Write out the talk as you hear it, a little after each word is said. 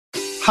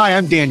Hi,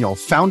 I'm Daniel,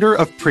 founder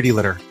of Pretty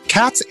Litter.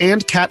 Cats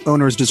and cat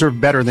owners deserve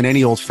better than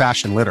any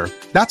old-fashioned litter.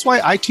 That's why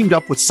I teamed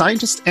up with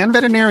scientists and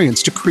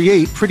veterinarians to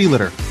create Pretty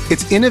Litter.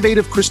 Its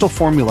innovative crystal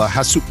formula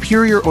has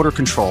superior odor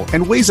control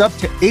and weighs up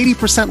to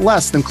 80%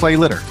 less than clay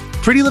litter.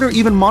 Pretty Litter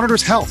even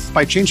monitors health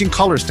by changing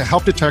colors to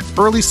help detect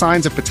early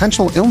signs of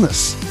potential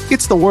illness.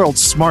 It's the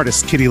world's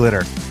smartest kitty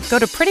litter. Go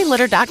to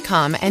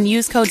prettylitter.com and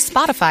use code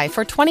SPOTIFY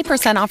for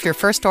 20% off your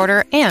first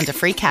order and a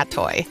free cat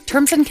toy.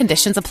 Terms and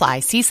conditions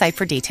apply. See site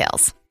for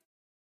details.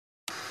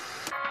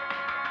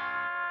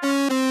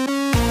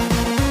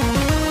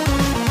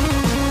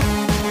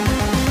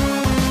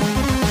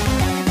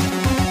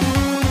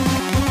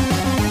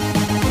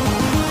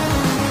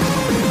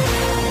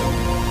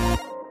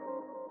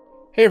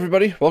 Hey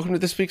everybody, welcome to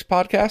this week's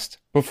podcast.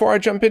 Before I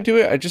jump into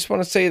it, I just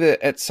want to say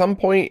that at some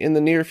point in the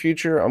near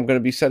future, I'm going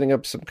to be setting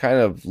up some kind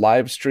of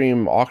live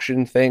stream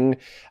auction thing.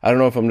 I don't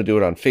know if I'm going to do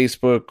it on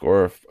Facebook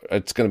or if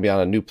it's going to be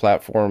on a new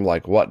platform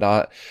like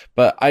Whatnot,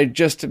 but I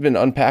just have been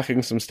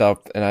unpacking some stuff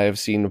and I have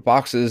seen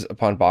boxes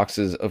upon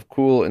boxes of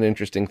cool and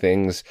interesting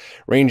things,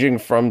 ranging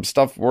from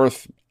stuff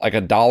worth like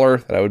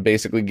 $1 that I would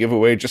basically give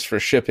away just for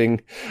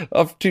shipping,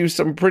 up to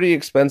some pretty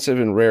expensive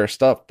and rare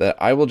stuff that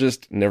I will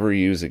just never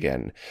use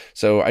again.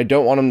 So I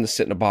don't want them to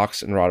sit in a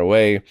box and rot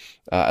away.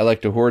 I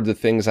like to hoard the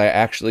things I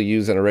actually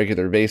use on a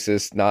regular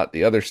basis, not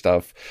the other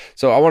stuff.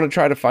 So I want to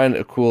try to find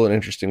a cool and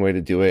interesting way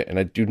to do it. And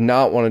I do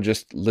not want to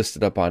just list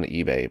it up on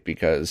eBay,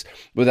 because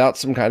without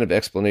some kind of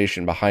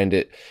explanation behind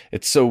it,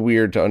 it's so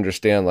weird to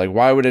understand. Like,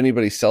 why would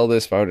anybody sell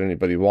this? Why would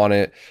anybody want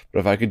it? But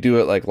if I could do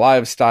it like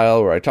live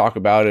style, where I talk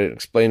about it,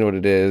 explain what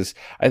it is,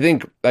 I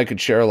think I could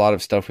share a lot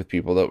of stuff with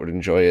people that would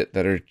enjoy it,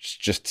 that are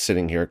just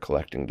sitting here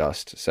collecting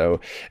dust. So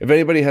if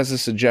anybody has a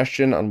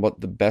suggestion on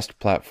what the best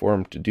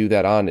platform to do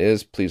that on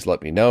is, please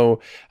let me know.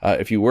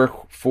 If you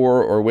work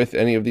for or with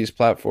any of these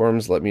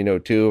platforms, let me know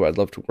too. I'd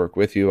love to work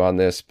with you on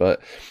this.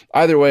 But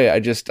either way,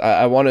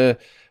 I want to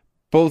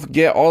both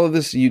get all of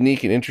this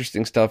unique and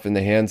interesting stuff in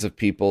the hands of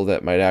people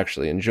that might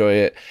actually enjoy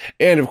it.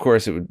 And of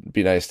course, it would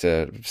be nice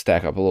to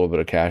stack up a little bit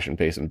of cash and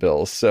pay some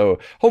bills. So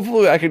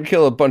hopefully I could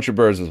kill a bunch of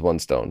birds with one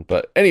stone.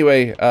 But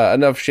anyway,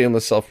 enough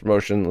shameless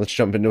self-promotion. Let's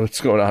jump into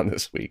what's going on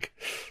this week.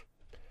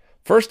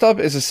 First up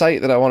is a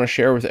site that I want to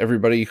share with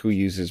everybody who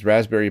uses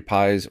Raspberry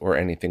Pis or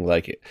anything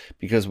like it,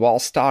 because while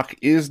stock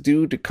is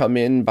due to come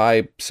in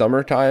by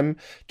summertime,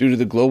 due to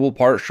the global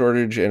part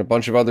shortage and a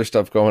bunch of other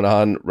stuff going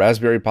on,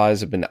 Raspberry Pis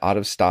have been out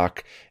of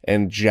stock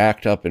and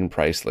jacked up in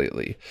price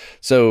lately.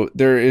 So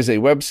there is a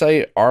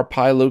website,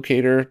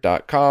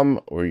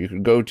 rpilocator.com, where you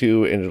can go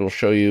to and it'll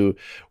show you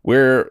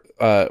where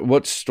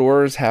what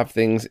stores have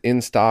things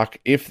in stock,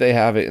 if they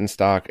have it in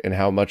stock, and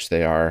how much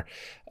they are.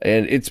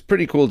 And it's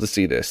pretty cool to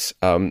see this.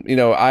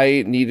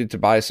 I needed to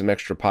buy some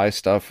extra Pi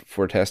stuff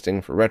for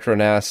testing for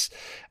RetroNAS,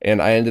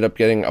 and I ended up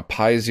getting a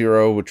Pi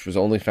Zero, which was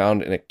only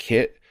found in a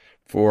kit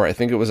for, I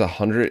think it was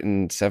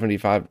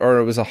 175, or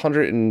it was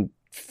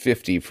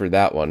 150 for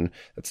that one.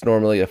 That's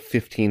normally a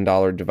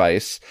 $15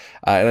 device.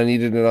 And I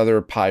needed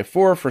another Pi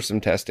 4 for some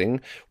testing,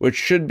 which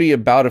should be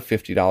about a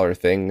 $50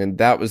 thing. And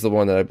that was the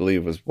one that I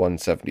believe was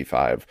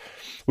 175,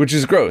 which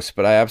is gross,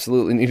 but I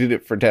absolutely needed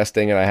it for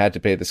testing, and I had to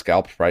pay the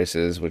scalp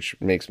prices, which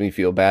makes me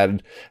feel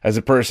bad as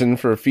a person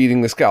for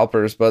feeding the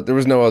scalpers, but there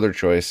was no other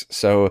choice.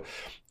 So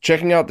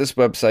checking out this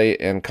website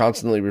and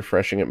constantly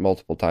refreshing it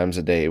multiple times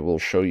a day will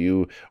show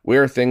you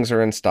where things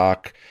are in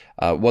stock,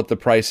 what the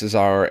prices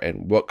are,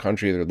 and what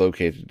country they're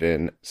located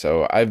in.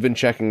 So I've been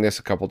checking this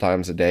a couple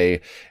times a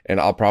day, and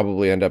I'll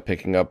probably end up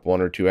picking up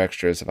one or two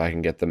extras if I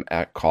can get them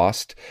at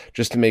cost,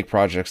 just to make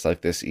projects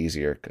like this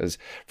easier. Because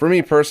for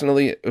me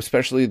personally,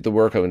 especially the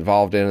work I'm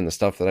involved in and the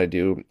stuff that I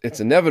do, it's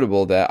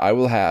inevitable that I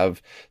will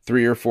have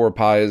 3 or 4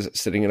 Pis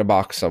sitting in a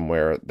box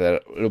somewhere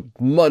that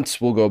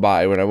months will go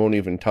by when I won't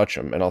even touch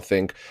them, and I'll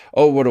think,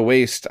 oh, what a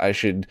waste. I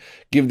should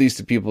give these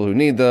to people who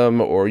need them,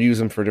 or use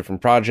them for a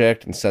different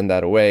project and send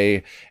that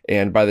away.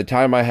 And by the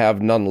time I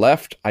have none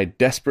left, I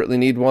desperately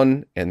need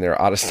one, and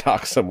they're out of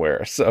stock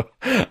somewhere. So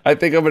I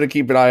think I'm going to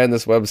keep an eye on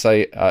this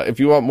website. If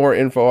you want more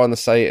info on the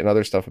site and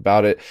other stuff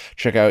about it,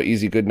 check out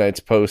Easy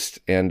Goodnight's post.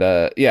 And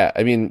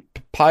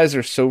Pis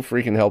are so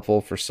freaking helpful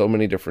for so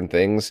many different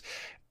things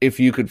if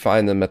you could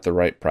find them at the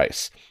right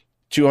price.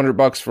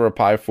 $200 for a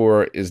Pi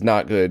 4 is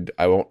not good.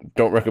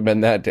 Don't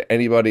recommend that to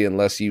anybody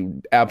unless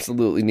you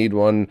absolutely need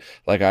one,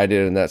 like I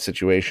did in that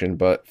situation.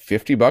 But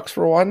 $50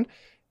 for one?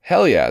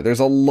 Hell yeah,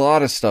 there's a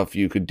lot of stuff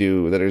you could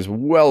do that is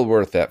well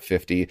worth that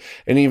 50,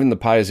 and even the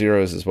Pi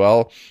Zeros as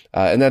well.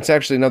 And that's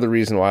actually another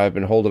reason why I've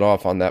been holding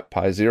off on that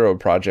Pi Zero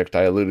project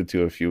I alluded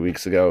to a few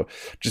weeks ago,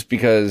 just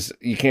because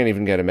you can't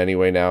even get them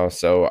anyway now.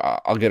 So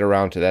I'll get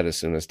around to that as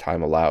soon as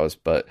time allows.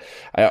 But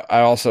I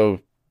also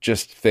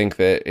just think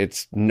that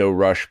it's no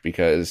rush,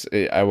 because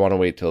I want to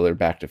wait till they're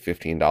back to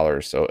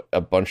 $15, so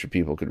a bunch of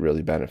people could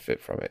really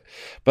benefit from it.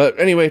 But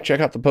anyway,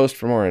 check out the post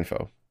for more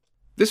info.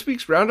 This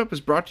week's Roundup is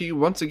brought to you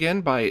once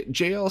again by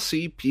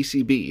JLC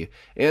PCB,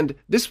 and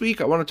this week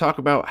I want to talk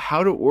about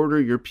how to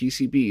order your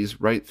PCBs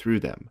right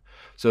through them.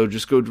 So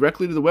just go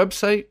directly to the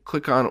website,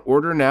 click on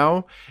Order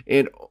Now,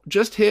 and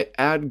just hit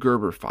Add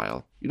Gerber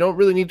File. You don't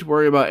really need to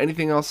worry about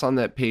anything else on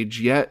that page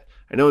yet.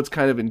 I know it's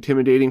kind of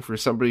intimidating for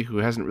somebody who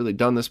hasn't really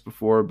done this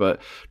before, but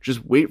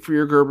just wait for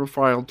your Gerber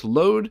file to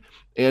load,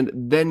 and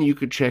then you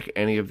could check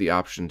any of the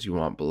options you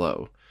want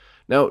below.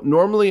 Now,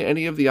 normally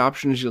any of the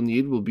options you'll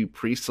need will be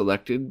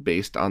pre-selected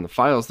based on the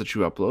files that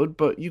you upload,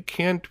 but you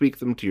can tweak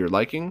them to your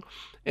liking,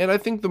 and I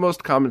think the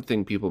most common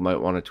thing people might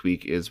want to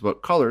tweak is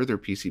what color their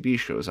PCB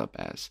shows up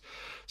as.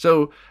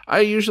 So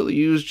I usually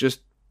use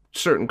just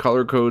certain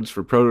color codes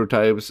for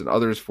prototypes and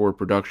others for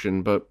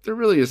production, but there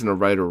really isn't a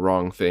right or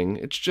wrong thing.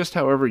 It's just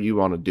however you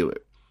want to do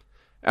it.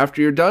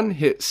 After you're done,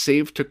 hit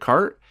Save to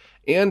Cart,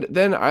 and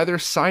then either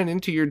sign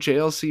into your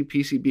JLC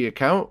PCB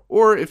account,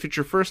 or if it's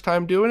your first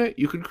time doing it,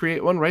 you can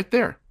create one right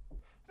there.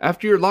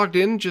 After you're logged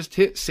in, just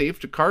hit Save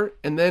to Cart,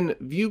 and then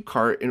View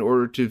Cart in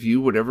order to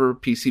view whatever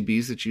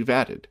PCBs that you've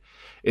added.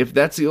 If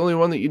that's the only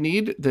one that you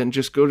need, then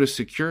just go to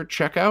Secure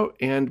Checkout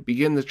and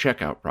begin the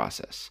checkout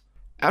process.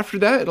 After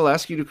that, it'll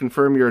ask you to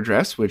confirm your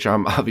address, which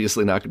I'm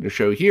obviously not going to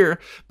show here,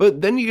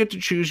 but then you get to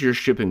choose your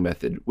shipping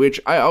method, which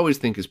I always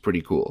think is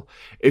pretty cool.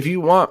 If you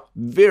want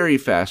very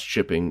fast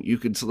shipping, you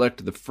could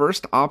select the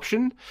first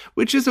option,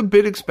 which is a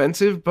bit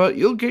expensive, but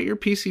you'll get your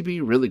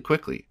PCB really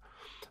quickly.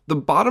 The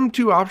bottom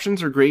two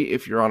options are great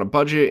if you're on a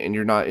budget and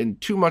you're not in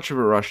too much of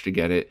a rush to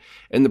get it,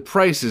 and the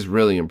price is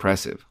really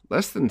impressive.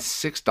 Less than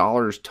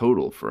 $6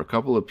 total for a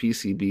couple of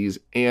PCBs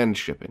and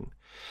shipping.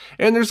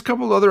 And there's a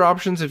couple other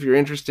options if you're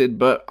interested,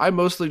 but I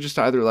mostly just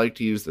either like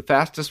to use the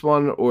fastest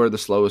one or the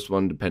slowest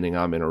one depending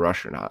on I'm in a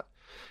rush or not.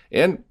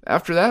 And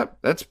after that,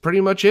 that's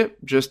pretty much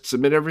it. Just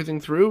submit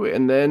everything through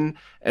and then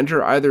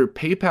enter either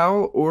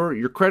PayPal or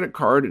your credit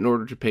card in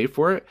order to pay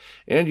for it,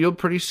 and you'll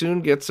pretty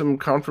soon get some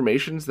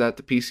confirmations that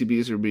the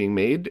PCBs are being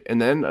made,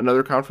 and then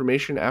another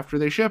confirmation after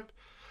they ship.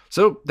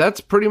 So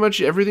that's pretty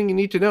much everything you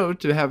need to know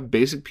to have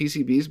basic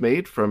PCBs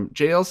made from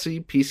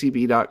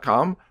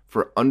jlcpcb.com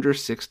for under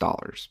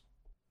 $6.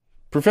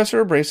 Professor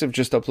Abrasive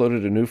just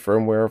uploaded a new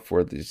firmware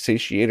for the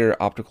Satiator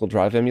optical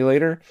drive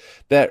emulator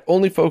that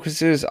only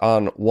focuses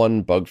on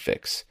one bug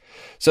fix.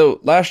 So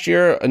last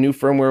year, a new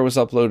firmware was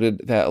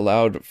uploaded that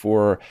allowed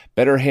for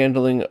better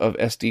handling of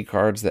SD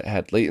cards that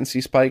had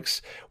latency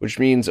spikes, which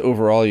means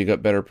overall you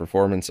got better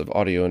performance of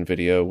audio and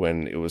video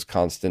when it was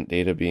constant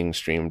data being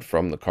streamed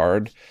from the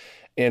card.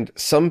 And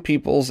some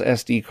people's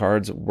SD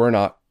cards were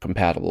not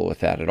compatible with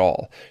that at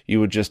all.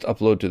 You would just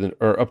update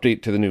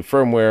to the new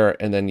firmware,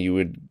 and then you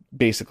would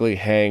basically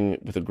hang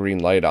with a green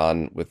light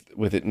on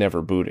with it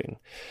never booting.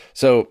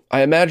 So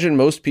I imagine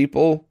most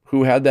people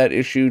who had that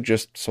issue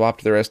just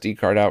swapped their SD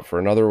card out for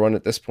another one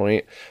at this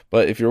point.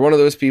 But if you're one of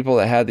those people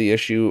that had the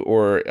issue,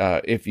 or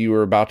if you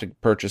were about to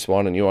purchase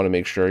one and you want to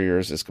make sure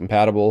yours is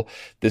compatible,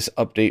 this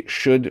update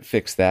should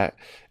fix that.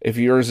 If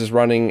yours is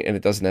running and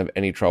it doesn't have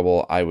any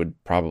trouble, I would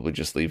probably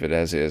just leave it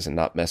as is and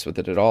not mess with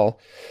it at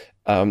all.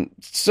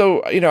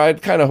 So,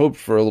 I'd kind of hoped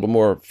for a little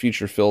more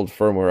feature-filled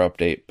firmware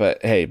update, but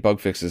hey, bug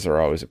fixes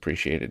are always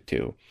appreciated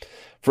too.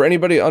 For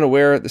anybody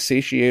unaware, the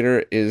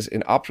Satiator is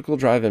an optical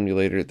drive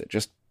emulator that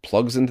just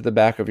plugs into the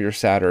back of your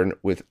Saturn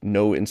with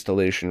no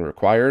installation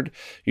required.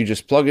 You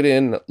just plug it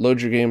in,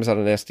 load your games on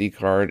an SD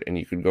card, and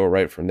you can go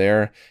right from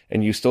there,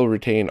 and you still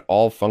retain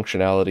all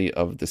functionality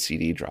of the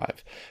CD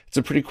drive. It's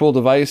a pretty cool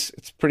device.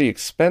 It's pretty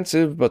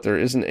expensive, but there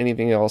isn't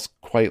anything else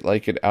quite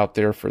like it out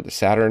there for the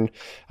Saturn.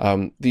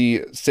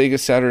 The Sega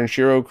Saturn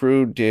Shiro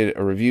crew did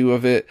a review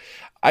of it.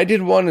 I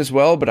did one as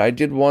well, but I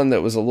did one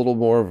that was a little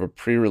more of a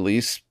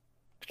pre-release,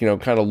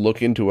 kind of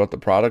look into what the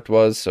product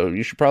was. So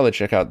you should probably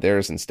check out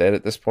theirs instead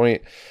at this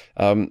point.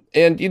 And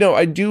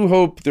I do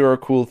hope there are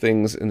cool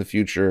things in the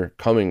future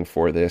coming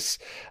for this.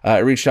 I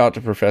reached out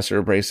to Professor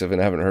Abrasive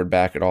and haven't heard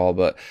back at all,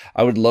 but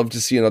I would love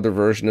to see another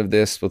version of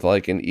this with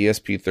like an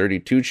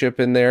ESP32 chip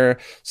in there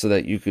so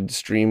that you could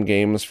stream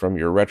games from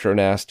your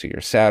RetroNAS to your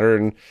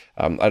Saturn.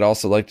 I'd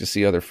also like to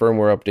see other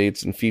firmware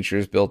updates and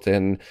features built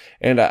in.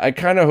 And I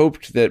kind of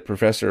hoped that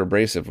Professor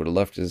Abrasive would have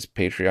left his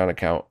Patreon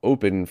account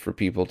open for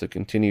people to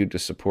continue to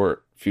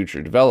support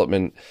future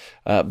development.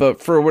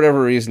 But for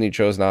whatever reason, he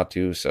chose not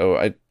to. So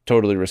I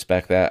totally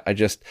respect that.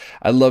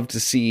 I love to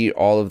see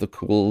all of the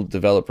cool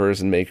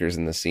developers and makers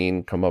in the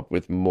scene come up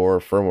with more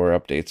firmware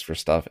updates for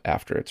stuff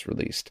after it's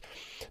released.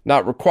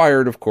 Not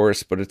required, of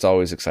course, but it's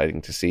always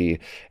exciting to see.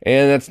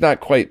 And that's not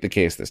quite the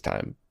case this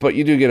time. But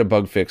you do get a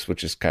bug fix,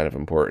 which is kind of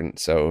important.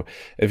 So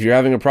if you're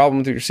having a problem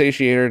with your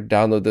Satiator,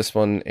 download this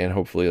one and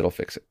hopefully it'll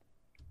fix it.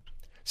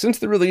 Since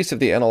the release of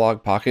the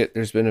Analog Pocket,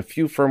 there's been a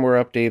few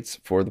firmware updates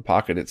for the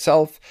Pocket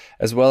itself,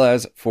 as well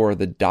as for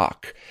the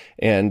dock.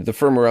 And the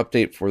firmware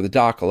update for the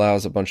dock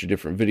allows a bunch of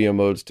different video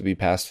modes to be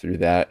passed through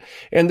that.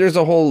 And there's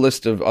a whole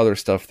list of other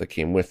stuff that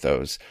came with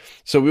those.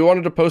 So we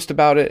wanted to post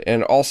about it.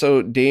 And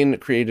also Dane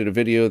created a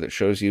video that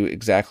shows you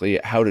exactly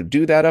how to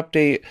do that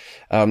update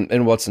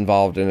and what's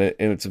involved in it.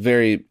 And it's a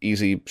very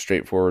easy,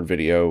 straightforward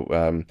video.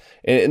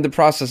 And the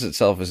process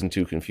itself isn't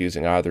too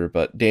confusing either,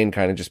 but Dane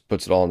kind of just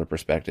puts it all into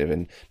perspective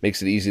and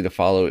makes it easy to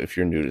follow if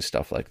you're new to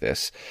stuff like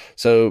this.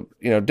 So,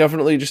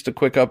 definitely just a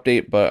quick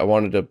update, but I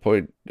wanted to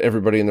point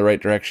everybody in the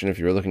right direction if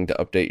you're looking to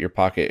update your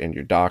Pocket and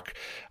your dock.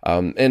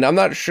 And I'm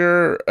not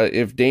sure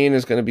if Dane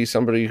is going to be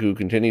somebody who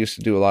continues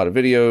to do a lot of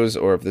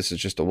videos or if this is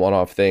just a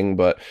one-off thing,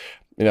 but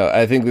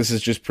I think this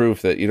is just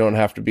proof that you don't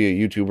have to be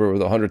a YouTuber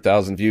with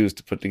 100,000 views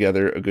to put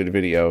together a good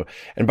video.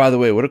 And by the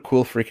way, what a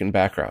cool freaking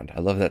background. I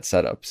love that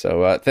setup.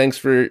 So thanks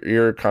for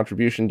your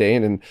contribution,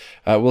 Dane,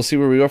 and we'll see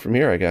where we go from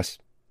here, I guess.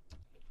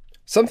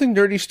 Something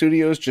Nerdy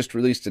Studios just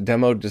released a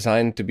demo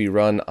designed to be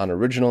run on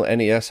original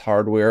NES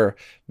hardware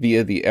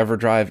via the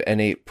EverDrive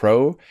N8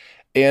 Pro.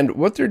 And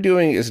what they're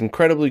doing is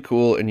incredibly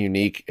cool and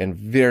unique and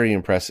very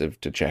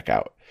impressive to check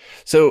out.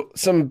 So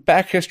some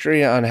back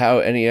history on how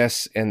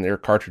NES and their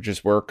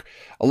cartridges work.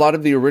 A lot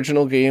of the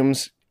original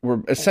games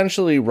were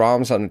essentially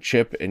ROMs on a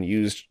chip and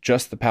used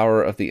just the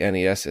power of the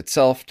NES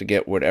itself to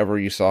get whatever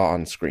you saw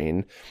on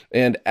screen.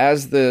 And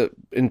as the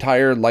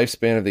entire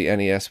lifespan of the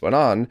NES went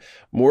on,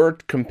 more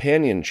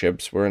companion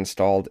chips were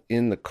installed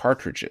in the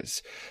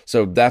cartridges.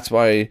 So that's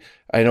why,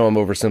 I know I'm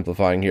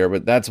oversimplifying here,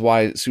 but that's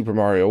why Super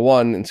Mario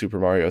 1 and Super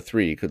Mario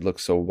 3 could look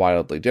so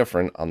wildly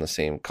different on the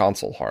same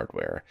console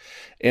hardware.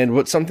 And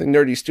what Something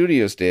Nerdy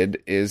Studios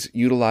did is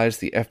utilize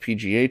the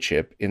FPGA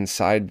chip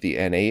inside the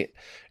N8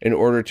 in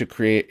order to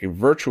create a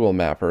virtual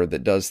mapper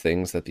that does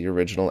things that the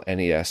original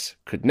NES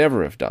could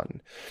never have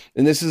done.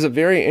 And this is a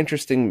very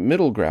interesting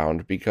middle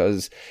ground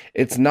because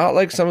it's not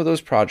like some of those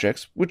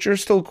projects, which are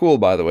still cool,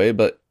 by the way,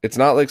 but it's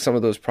not like some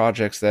of those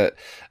projects that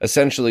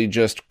essentially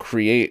just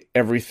create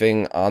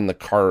everything on the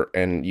cart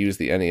and use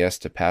the NES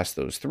to pass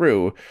those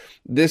through.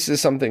 This is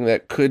something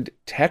that could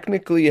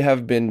technically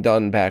have been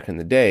done back in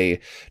the day,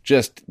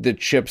 just the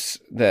chips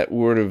that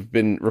would have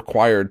been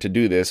required to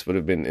do this would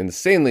have been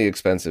insanely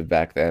expensive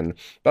back then,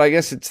 but I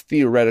guess it's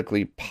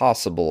theoretically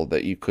possible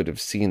that you could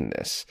have seen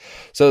this.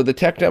 So the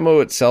tech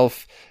demo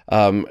itself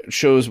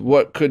shows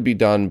what could be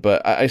done,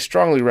 but I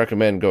strongly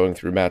recommend going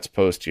through Matt's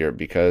post here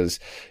because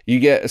you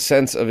get a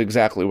sense of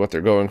exactly what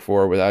they're going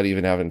for without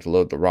even having to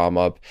load the ROM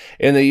up.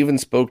 And they even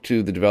spoke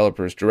to the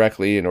developers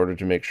directly in order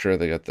to make sure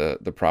they got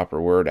the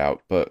proper word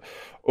out. But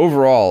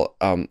overall,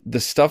 the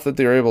stuff that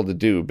they're able to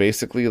do,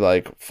 basically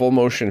like full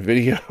motion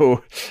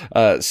video,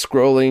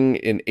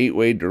 scrolling in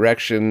 8-way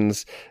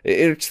directions,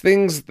 it's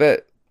things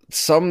that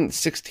some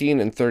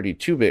 16 and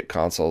 32-bit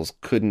consoles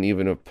couldn't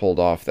even have pulled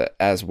off that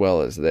as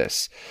well as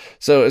this.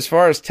 So as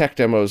far as tech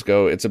demos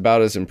go, it's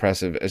about as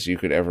impressive as you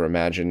could ever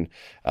imagine.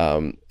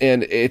 And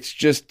it's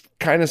just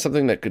kind of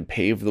something that could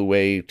pave the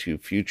way to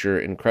future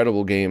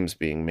incredible games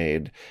being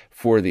made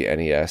for the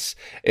NES.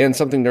 And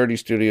Something Nerdy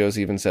Studios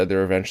even said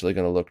they're eventually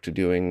going to look to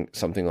doing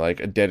something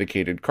like a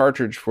dedicated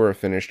cartridge for a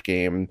finished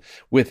game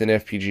with an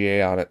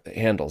FPGA on it that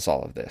handles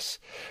all of this.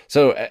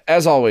 So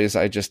as always,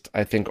 I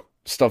think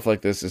stuff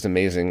like this is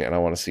amazing and I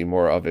want to see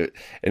more of it.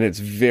 And it's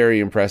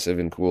very impressive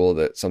and cool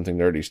that Something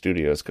Nerdy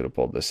Studios could have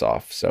pulled this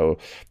off. So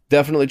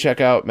definitely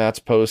check out Matt's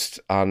post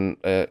on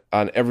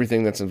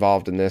everything that's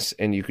involved in this.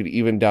 And you could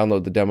even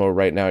download the demo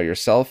right now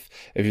yourself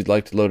if you'd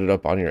like to load it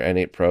up on your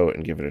N8 Pro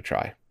and give it a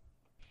try.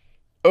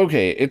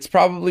 Okay, it's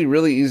probably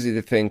really easy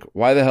to think,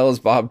 why the hell is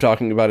Bob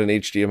talking about an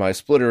HDMI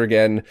splitter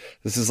again?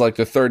 This is like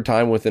the third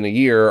time within a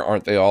year.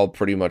 Aren't they all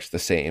pretty much the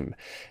same?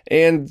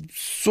 And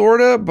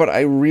sorta, but I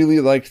really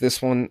liked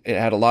this one. It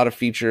had a lot of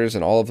features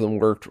and all of them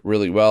worked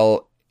really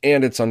well.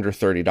 And it's under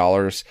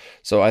 $30.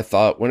 So I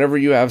thought whenever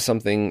you have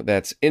something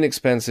that's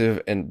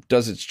inexpensive and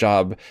does its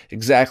job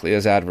exactly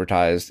as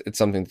advertised, it's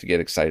something to get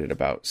excited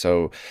about.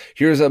 So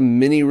here's a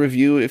mini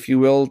review, if you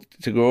will,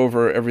 to go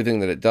over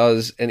everything that it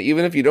does. And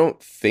even if you don't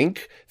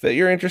think that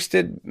you're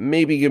interested,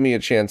 maybe give me a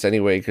chance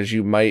anyway, because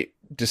you might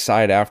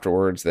decide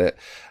afterwards that,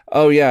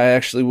 oh yeah, I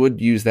actually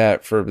would use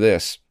that for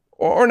this.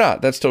 Or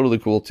not. That's totally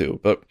cool too.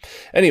 But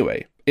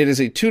anyway, it is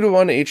a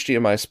 2-to-1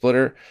 HDMI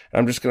splitter.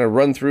 I'm just going to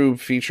run through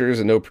features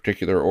in no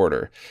particular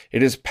order.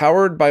 It is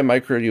powered by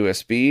micro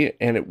USB,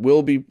 and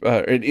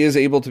it is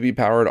able to be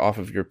powered off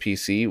of your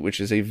PC,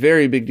 which is a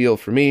very big deal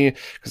for me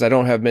because I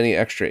don't have many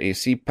extra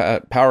AC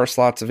power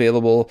slots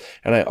available,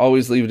 and I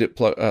always leave it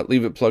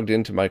plugged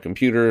into my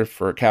computer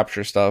for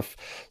capture stuff.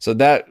 So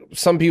that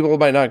some people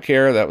might not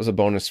care. That was a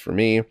bonus for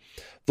me.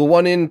 The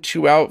 1-in,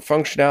 2-out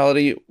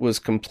functionality was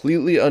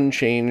completely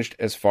unchanged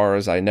as far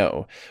as I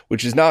know,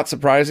 which is not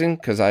surprising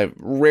because I've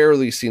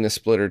rarely seen a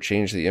splitter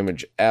change the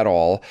image at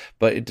all,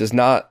 but it does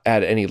not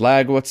add any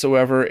lag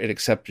whatsoever. It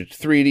accepted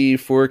 3D,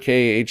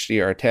 4K,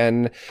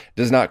 HDR10,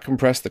 does not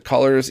compress the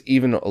colors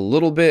even a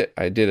little bit.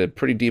 I did a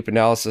pretty deep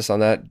analysis on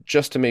that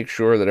just to make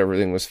sure that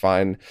everything was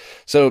fine.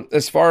 So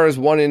as far as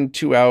 1-in,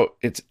 2-out,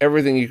 it's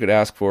everything you could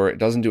ask for. It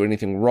doesn't do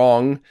anything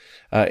wrong.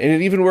 And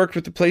it even worked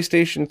with the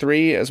PlayStation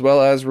 3 as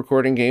well as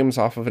recording games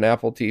off of an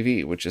Apple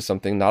TV, which is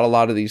something not a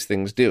lot of these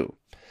things do.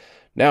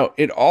 Now,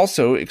 it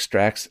also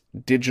extracts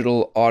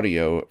digital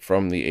audio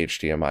from the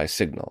HDMI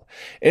signal.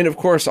 And of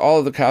course, all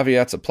of the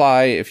caveats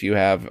apply. If you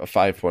have a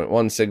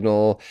 5.1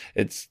 signal,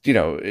 it's,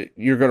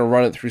 you're going to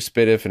run it through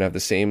SPDIF and have the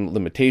same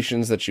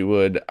limitations that you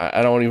would.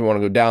 I don't even want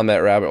to go down that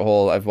rabbit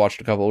hole. I've watched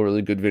a couple of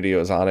really good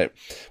videos on it,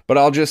 but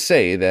I'll just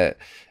say that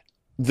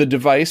the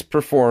device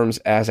performs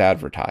as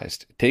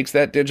advertised. It takes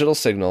that digital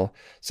signal,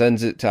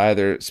 sends it to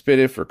either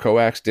SPDIF or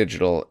coax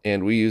digital,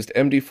 and we used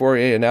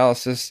MD4A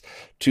analysis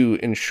to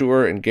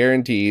ensure and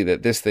guarantee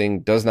that this thing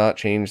does not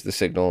change the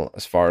signal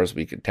as far as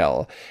we could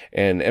tell.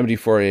 And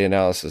MD4A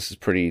analysis is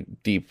pretty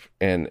deep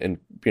and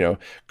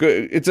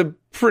good. It's a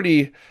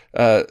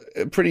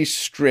pretty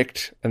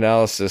strict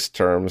analysis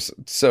terms.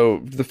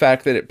 So the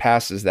fact that it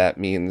passes that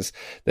means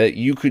that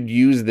you could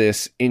use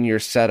this in your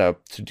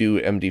setup to do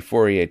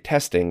MD4A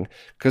testing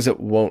because it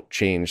won't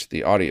change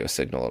the audio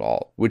signal at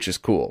all, which is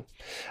cool.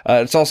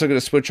 It's also going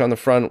to switch on the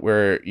front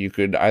where you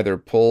could either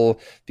pull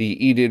the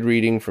EDID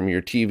reading from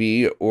your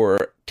TV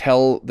or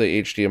tell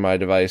the HDMI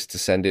device to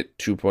send it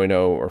 2.0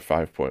 or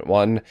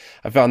 5.1.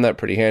 I found that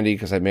pretty handy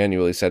because I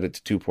manually set it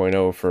to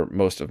 2.0 for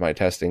most of my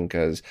testing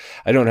because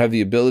I don't have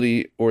the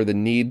ability or the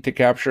need to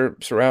capture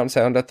surround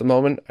sound at the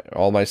moment.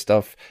 All my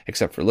stuff,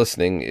 except for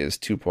listening, is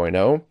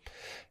 2.0.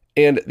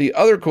 And the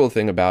other cool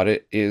thing about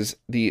it is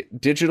the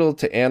digital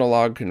to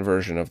analog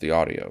conversion of the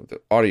audio.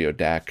 The audio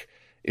DAC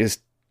is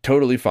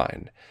totally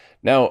fine.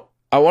 Now,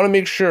 I want to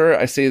make sure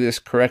I say this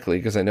correctly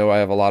because I know I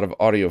have a lot of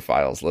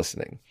audiophiles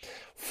listening.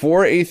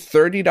 For a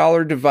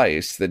 $30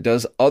 device that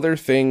does other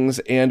things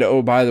and,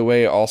 oh, by the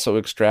way, also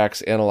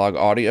extracts analog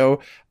audio,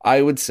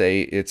 I would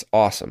say it's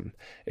awesome.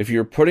 If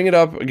you're putting it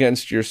up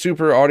against your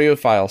super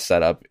audiophile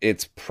setup,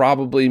 it's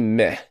probably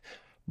meh.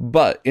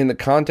 But in the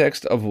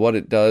context of what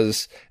it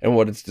does and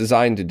what it's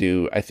designed to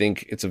do, I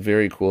think it's a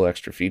very cool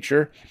extra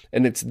feature.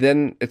 And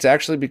it's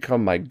actually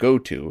become my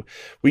go-to.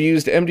 We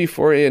used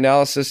MD4A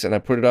analysis and I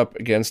put it up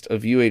against a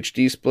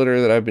VUHD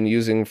splitter that I've been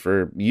using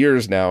for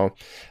years now.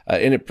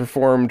 And it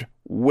performed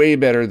way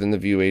better than the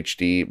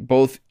VUHD,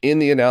 both in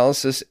the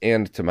analysis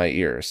and to my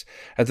ears.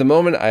 At the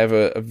moment, I have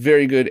a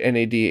very good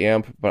NAD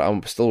amp, but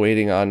I'm still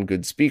waiting on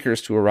good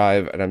speakers to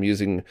arrive, and I'm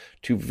using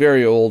two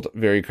very old,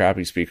 very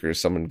crappy speakers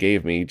someone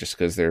gave me just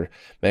because they're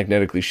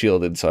magnetically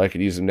shielded so I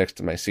could use them next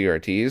to my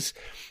CRTs.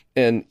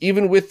 And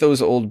even with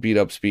those old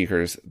beat-up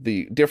speakers,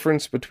 the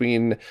difference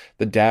between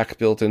the DAC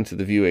built into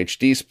the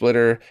VUHD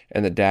splitter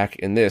and the DAC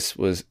in this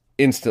was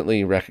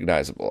instantly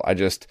recognizable. I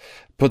just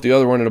put the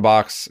other one in a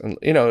box, and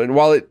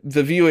while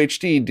the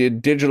VUHD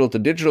did digital to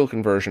digital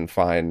conversion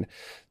fine,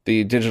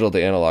 the digital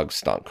to analog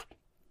stunk.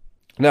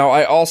 Now,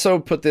 I also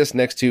put this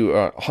next to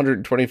a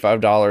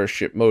 $125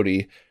 ship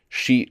Modi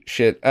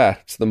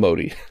it's the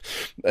Modi,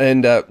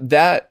 and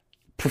that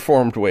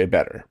performed way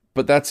better.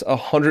 But that's a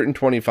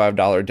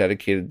 $125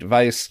 dedicated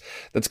device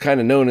that's kind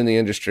of known in the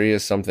industry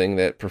as something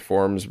that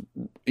performs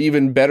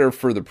even better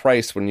for the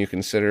price when you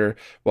consider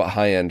what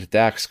high-end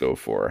DACs go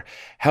for.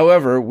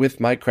 However, with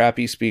my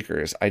crappy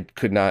speakers, I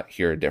could not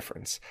hear a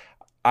difference.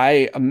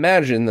 I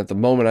imagine that the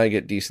moment I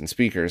get decent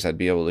speakers, I'd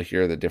be able to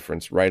hear the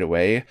difference right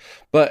away.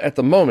 But at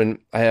the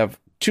moment, I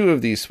have two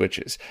of these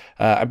switches.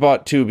 I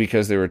bought two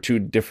because there were two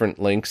different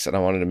links and I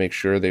wanted to make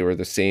sure they were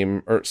the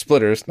same, or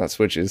splitters, not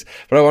switches,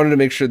 but I wanted to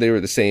make sure they were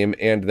the same,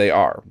 and they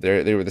are.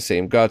 They were the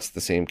same guts,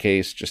 the same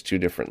case, just two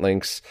different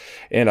links.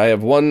 And I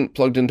have one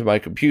plugged into my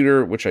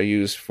computer, which I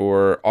use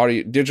for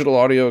digital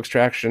audio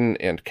extraction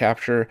and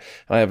capture.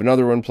 And I have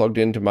another one plugged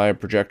into my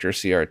projector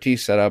CRT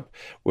setup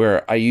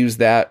where I use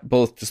that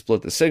both to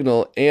split the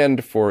signal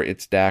and for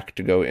its DAC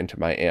to go into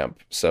my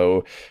amp.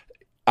 So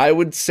I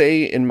would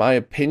say, in my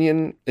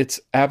opinion, it's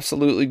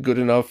absolutely good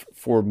enough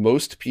for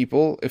most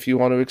people if you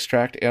want to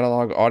extract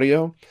analog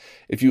audio.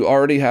 If you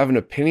already have an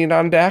opinion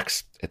on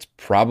DACs, it's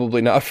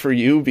probably not for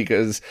you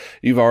because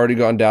you've already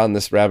gone down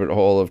this rabbit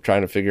hole of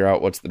trying to figure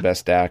out what's the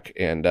best DAC.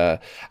 And I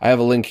have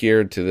a link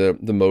here to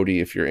the Modi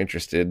if you're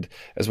interested,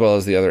 as well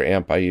as the other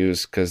amp I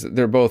use, because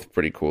they're both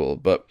pretty cool.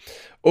 But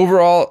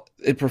overall,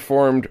 it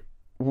performed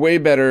way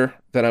better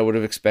than I would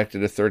have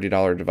expected a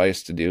 $30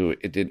 device to do.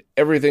 It did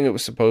everything it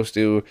was supposed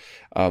to.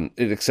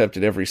 It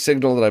accepted every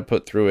signal that I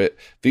put through it.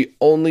 The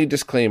only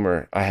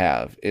disclaimer I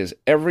have is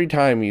every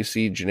time you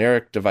see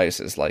generic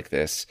devices like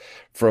this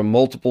from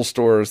multiple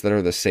stores that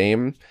are the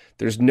same,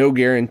 there's no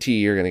guarantee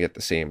you're going to get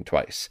the same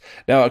twice.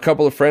 Now, a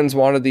couple of friends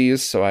wanted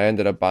these, so I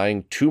ended up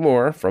buying two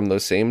more from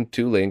those same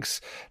two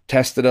links,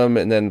 tested them,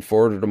 and then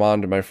forwarded them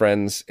on to my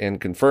friends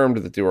and confirmed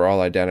that they were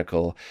all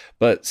identical.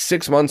 But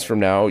 6 months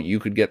from now, you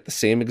could get the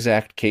same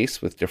exact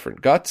case with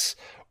different guts.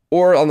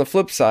 Or on the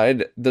flip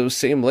side, those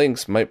same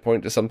links might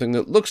point to something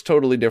that looks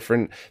totally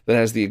different that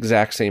has the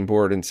exact same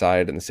board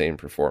inside and the same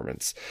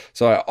performance.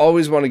 So I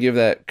always want to give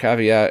that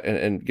caveat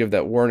and give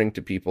that warning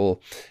to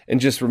people and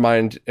just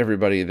remind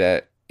everybody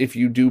that if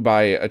you do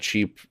buy a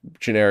cheap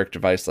generic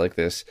device like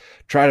this,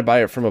 try to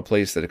buy it from a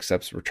place that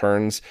accepts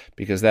returns,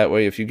 because that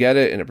way if you get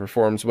it and it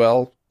performs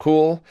well,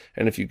 cool.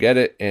 And if you get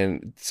it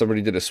and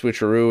somebody did a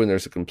switcheroo and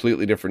there's a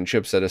completely different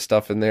chipset of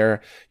stuff in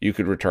there, you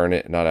could return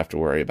it and not have to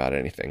worry about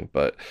anything.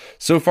 But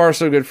so far,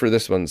 so good for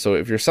this one. So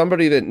if you're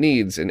somebody that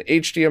needs an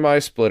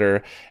HDMI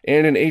splitter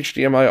and an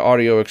HDMI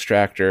audio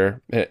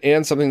extractor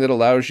and something that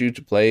allows you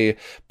to play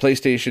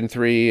PlayStation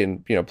 3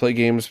 and play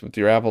games with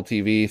your Apple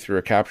TV through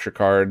a capture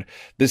card,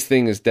 this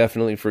thing is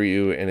definitely for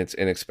you, and it's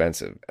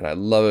inexpensive. And I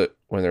love it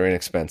when they're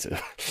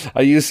inexpensive.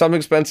 I use some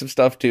expensive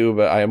stuff too,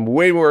 but I am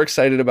way more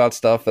excited about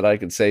stuff that I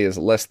could say is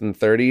less than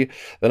 30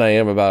 than I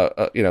am about,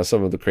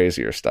 some of the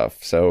crazier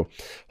stuff. So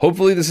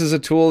hopefully this is a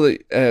tool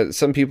that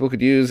some people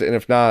could use. And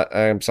if not,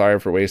 I'm sorry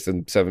for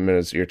wasting 7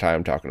 minutes of your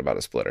time talking about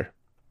a splitter.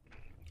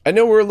 I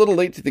know we're a little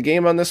late to the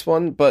game on this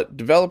one, but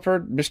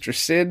developer Mr.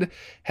 Sid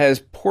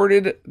has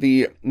ported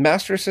the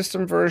Master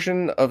System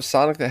version of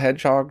Sonic the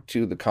Hedgehog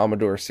to the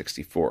Commodore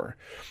 64.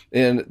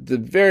 And the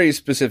very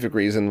specific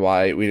reason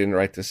why we didn't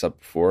write this up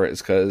before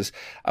is because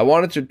I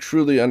wanted to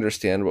truly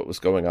understand what was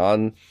going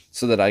on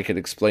so that I could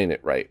explain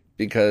it right.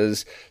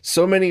 Because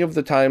so many of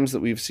the times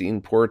that we've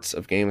seen ports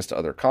of games to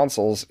other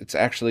consoles, it's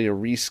actually a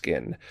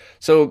reskin.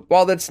 So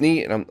while that's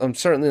neat, and I'm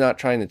certainly not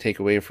trying to take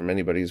away from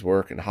anybody's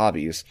work and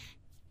hobbies,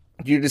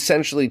 you'd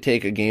essentially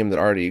take a game that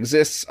already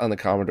exists on the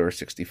Commodore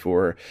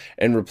 64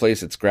 and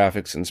replace its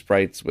graphics and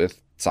sprites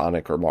with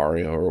Sonic or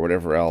Mario or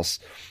whatever else.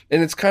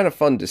 And it's kind of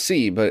fun to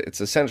see, but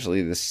it's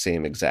essentially the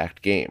same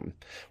exact game.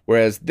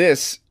 Whereas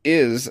this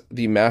is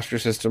the Master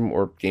System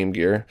or Game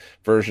Gear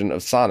version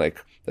of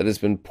Sonic that has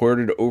been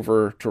ported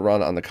over to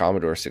run on the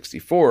Commodore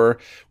 64,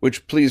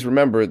 which, please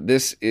remember,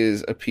 this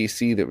is a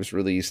PC that was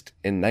released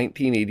in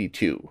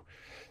 1982.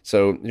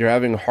 So you're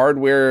having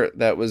hardware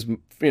that was,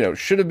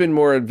 should have been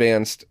more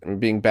advanced and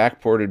being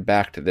backported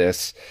back to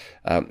this.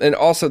 And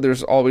also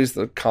there's always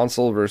the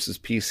console versus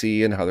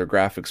PC and how their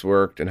graphics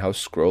worked and how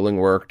scrolling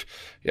worked.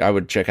 I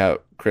would check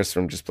out Chris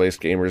from Just Place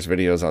Gamers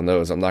videos on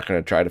those. I'm not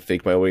going to try to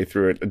fake my way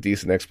through it, a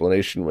decent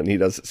explanation when he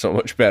does it so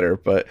much better.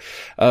 But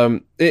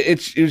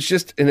it was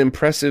just an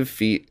impressive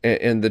feat,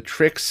 and the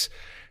tricks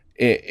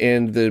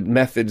and the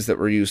methods that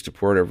were used to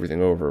port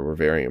everything over were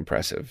very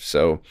impressive.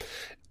 So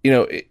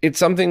it's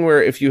something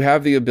where if you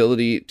have the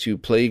ability to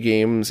play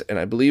games, and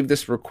I believe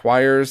this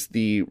requires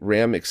the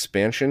RAM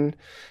expansion,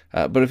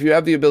 but if you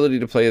have the ability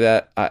to play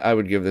that, I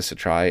would give this a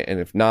try. And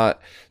if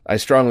not, I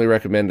strongly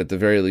recommend at the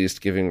very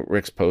least giving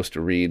Rick's post a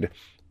read.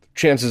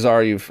 Chances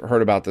are you've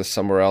heard about this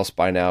somewhere else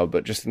by now,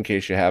 but just in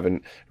case you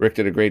haven't, Rick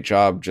did a great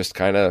job just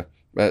kind of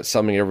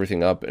summing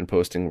everything up and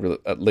posting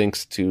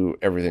links to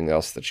everything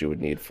else that you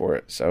would need for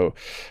it. So,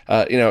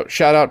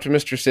 shout out to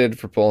Mr. Sid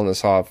for pulling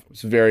this off.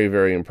 It's very,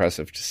 very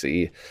impressive to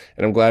see,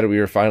 and I'm glad we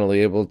were finally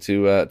able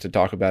to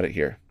talk about it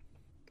here.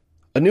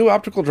 A new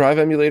optical drive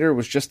emulator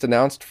was just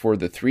announced for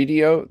the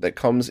 3DO that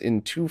comes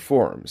in two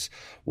forms.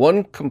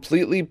 One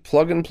completely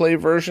plug-and-play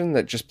version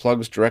that just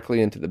plugs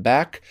directly into the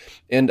back,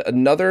 and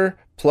another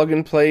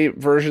plug-and-play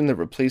version that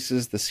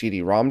replaces the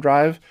CD-ROM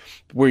drive,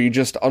 where you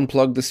just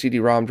unplug the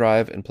CD-ROM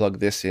drive and plug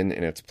this in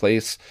its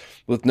place,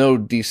 with no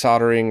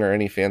desoldering or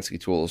any fancy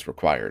tools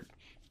required.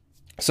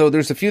 So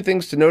there's a few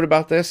things to note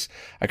about this.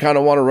 I kind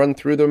of want to run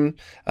through them.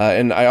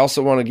 And I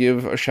also want to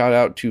give a shout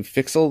out to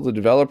Fixel, the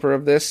developer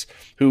of this,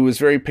 who was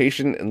very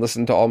patient and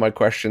listened to all my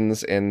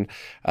questions and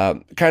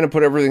kind of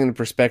put everything in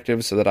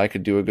perspective so that I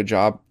could do a good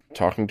job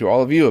talking to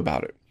all of you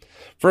about it.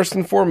 First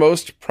and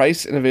foremost,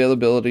 price and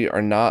availability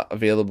are not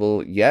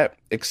available yet,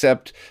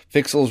 except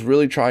Fixel's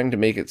really trying to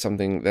make it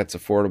something that's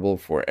affordable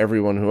for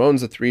everyone who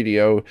owns a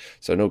 3DO,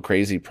 so no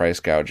crazy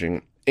price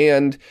gouging.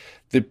 And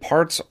the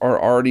parts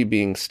are already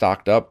being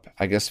stocked up.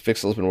 I guess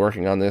Fixel's been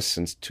working on this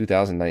since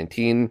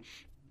 2019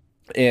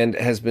 and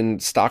has been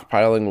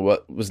stockpiling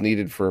what was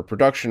needed for a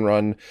production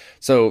run.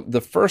 So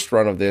the first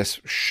run of this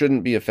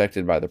shouldn't be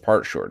affected by the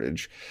part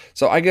shortage.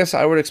 So I guess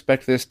I would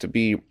expect this to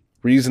be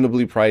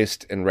reasonably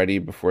priced and ready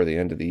before the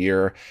end of the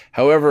year.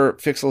 However,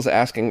 Fixel's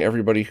asking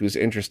everybody who's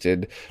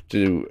interested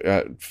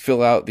to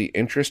fill out the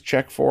interest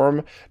check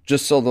form,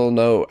 just so they'll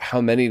know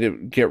how many to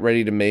get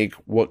ready to make,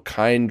 what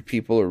kind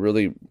people are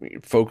really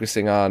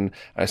focusing on.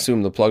 I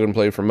assume the plug and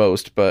play for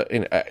most, but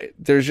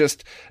there's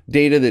just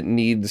data that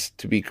needs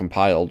to be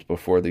compiled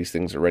before these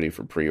things are ready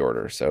for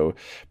pre-order. So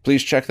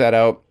please check that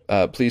out.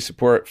 Please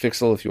support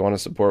Fixel if you want to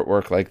support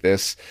work like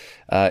this.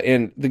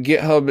 And the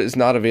GitHub is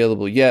not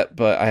available yet,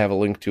 but I have a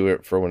link to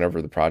it for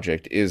whenever the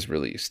project is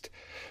released.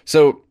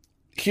 So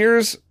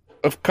here's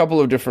a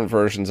couple of different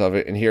versions of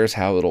it, and here's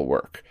how it'll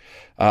work.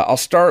 I'll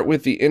start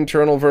with the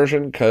internal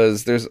version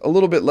because there's a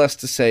little bit less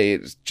to say,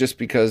 just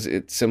because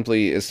it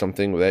simply is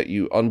something that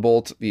you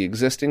unbolt the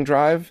existing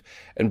drive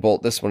and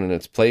bolt this one in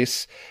its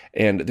place.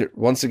 And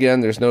once again,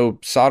 there's no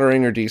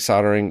soldering or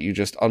desoldering. You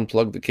just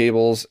unplug the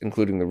cables,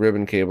 including the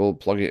ribbon cable,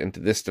 plug it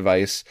into this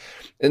device.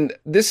 And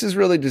this is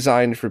really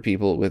designed for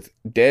people with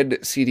dead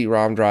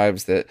CD-ROM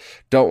drives that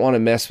don't want to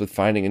mess with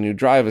finding a new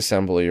drive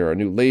assembly or a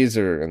new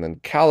laser and then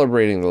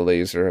calibrating the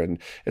laser. And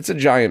it's a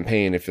giant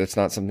pain if that's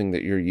not something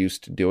that you're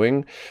used to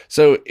doing.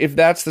 So if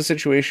that's the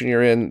situation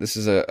you're in, this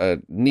is a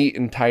neat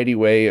and tidy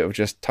way of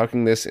just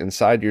tucking this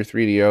inside your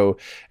 3DO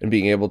and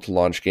being able to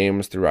launch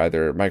games through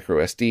either micro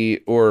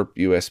SD or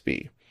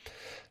USB.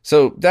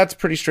 So that's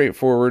pretty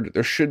straightforward.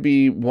 There should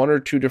be one or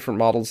two different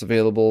models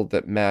available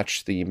that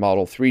match the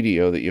Model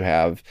 3DO that you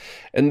have.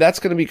 And that's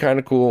going to be kind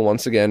of cool,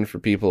 once again, for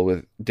people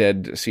with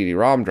dead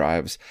CD-ROM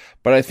drives.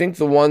 But I think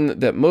the one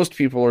that most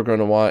people are going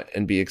to want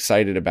and be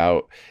excited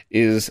about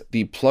is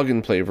the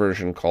plug-and-play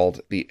version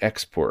called the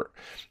Export,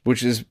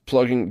 which is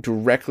plugging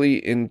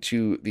directly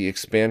into the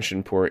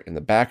expansion port in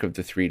the back of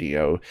the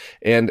 3DO.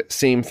 And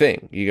same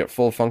thing, you get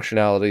full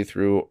functionality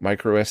through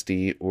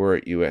microSD or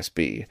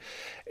USB.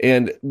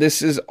 And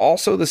this is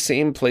also the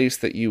same place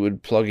that you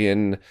would plug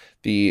in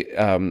the,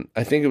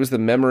 I think it was the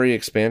memory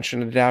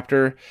expansion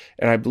adapter.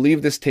 And I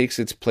believe this takes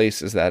its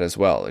place as that as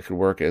well. It could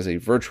work as a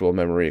virtual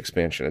memory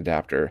expansion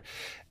adapter.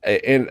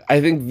 And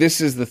I think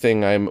this is the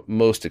thing I'm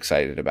most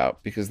excited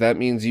about, because that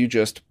means you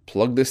just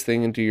plug this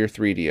thing into your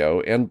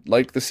 3DO, and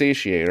like the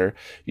Satiator,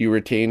 you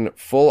retain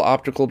full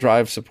optical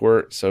drive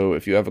support. So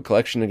if you have a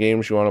collection of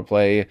games you want to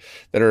play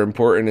that are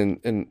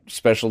important and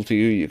special to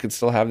you, you can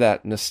still have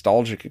that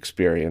nostalgic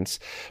experience.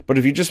 But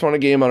if you just want a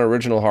game on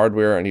original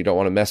hardware and you don't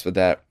want to mess with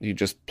that, you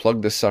just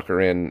plug this sucker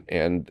in,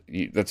 and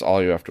that's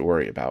all you have to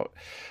worry about.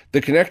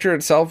 The connector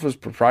itself was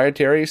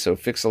proprietary, so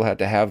Fixel had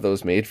to have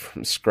those made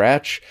from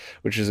scratch,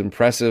 which is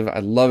impressive. I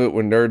love it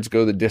when nerds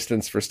go the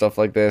distance for stuff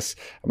like this.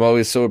 I'm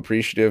always so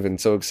appreciative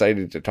and so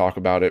excited to talk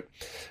about it.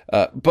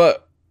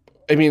 But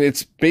I mean,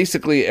 it's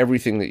basically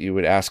everything that you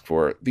would ask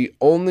for. The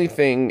only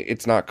thing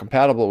it's not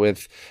compatible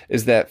with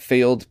is that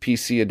failed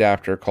PC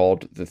adapter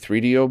called the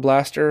 3DO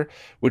Blaster,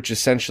 which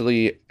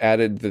essentially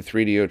added the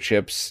 3DO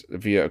chips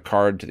via a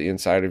card to the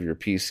inside of your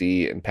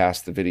PC and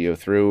passed the video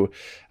through.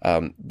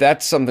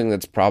 That's something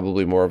that's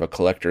probably more of a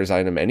collector's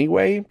item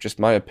anyway, just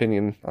my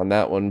opinion on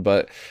that one.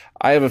 But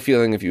I have a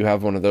feeling if you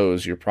have one of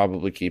those, you're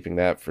probably keeping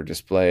that for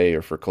display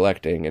or for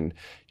collecting, and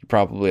you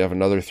probably have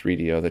another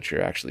 3DO that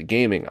you're actually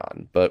gaming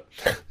on. But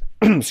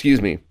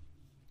excuse me.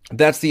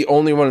 That's the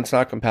only one it's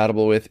not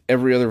compatible with.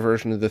 Every other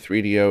version of the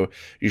 3DO,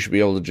 you should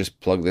be able to just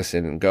plug this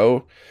in and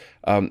go.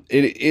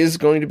 It is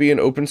going to be an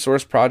open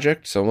source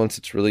project, so once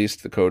it's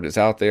released, the code is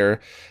out there.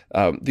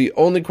 The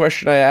only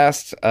question I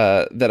asked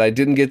that I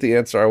didn't get the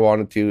answer I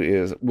wanted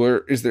to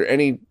is there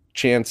any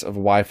chance of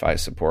Wi-Fi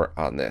support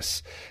on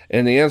this?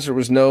 And the answer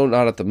was no,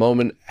 not at the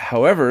moment.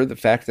 However, the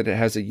fact that it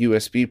has a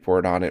USB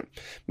port on it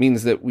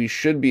means that we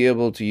should be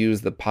able to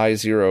use the Pi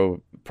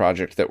Zero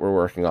project that we're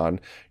working on,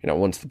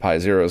 once the Pi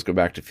Zeros go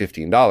back to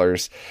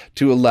 $15,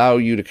 to allow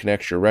you to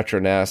connect your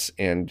RetroNAS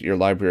and your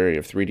library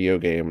of 3DO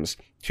games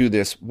to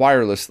this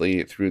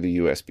wirelessly through the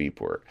USB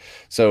port.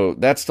 So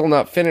that's still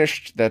not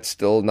finished. That's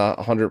still not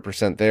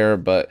 100% there,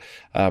 but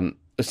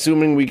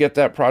assuming we get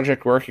that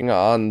project working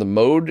on the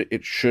mode,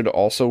 it should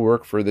also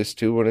work for this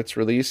too when it's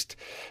released,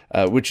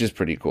 which is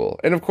pretty cool.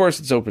 And of course,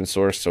 it's open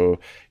source,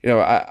 so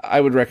I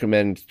would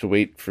recommend to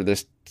wait for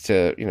this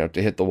to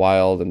hit the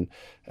wild and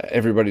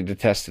everybody to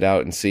test it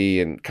out and see,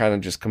 and kind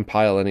of just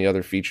compile any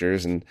other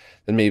features, and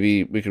then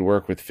maybe we could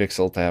work with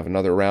Fixel to have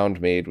another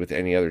round made with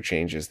any other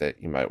changes that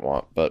you might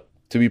want. But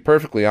to be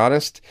perfectly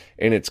honest,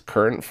 in its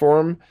current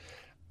form,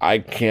 I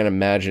can't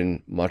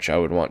imagine much I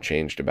would want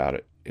changed about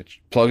it. It's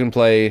plug and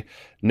play,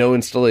 no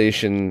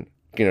installation,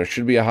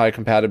 should be a high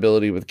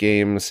compatibility with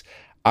games.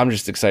 I'm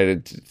just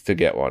excited to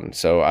get one.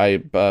 So I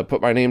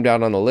put my name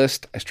down on the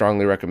list. I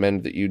strongly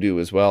recommend that you do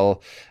as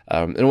well.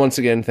 And once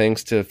again,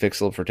 thanks to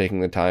Fixel for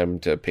taking the time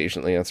to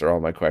patiently answer all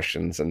my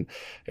questions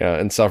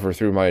and suffer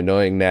through my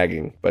annoying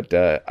nagging. But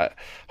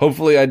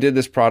hopefully I did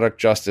this product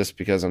justice,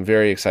 because I'm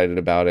very excited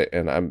about it,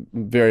 and I'm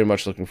very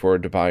much looking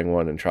forward to buying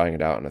one and trying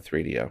it out in a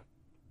 3DO.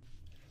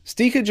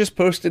 Stika just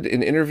posted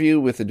an interview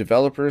with the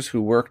developers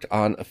who worked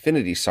on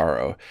Affinity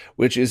Sorrow,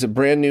 which is a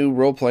brand new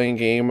role-playing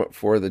game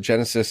for the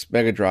Genesis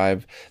Mega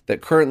Drive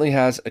that currently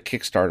has a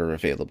Kickstarter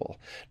available.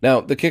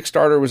 Now, the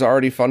Kickstarter was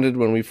already funded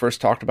when we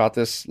first talked about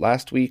this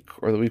last week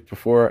or the week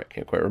before. I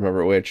can't quite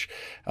remember which.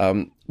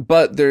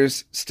 But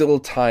there's still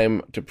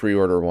time to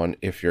pre-order one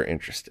if you're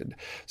interested.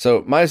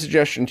 So my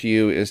suggestion to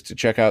you is to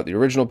check out the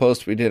original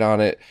post we did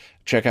on it,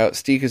 check out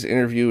Stika's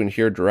interview and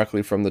hear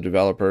directly from the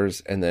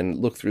developers, and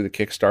then look through the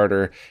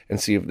Kickstarter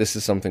and see if this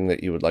is something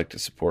that you would like to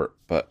support.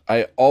 But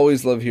I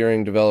always love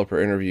hearing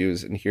developer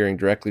interviews and hearing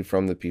directly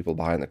from the people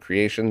behind the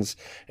creations.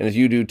 And if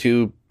you do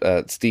too,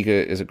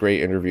 Stika is a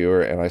great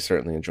interviewer, and I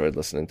certainly enjoyed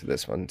listening to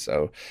this one.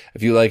 So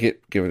if you like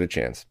it, give it a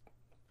chance.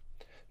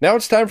 Now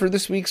it's time for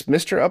this week's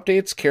Mr.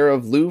 Updates, care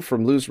of Lou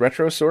from Lou's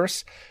Retro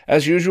Source.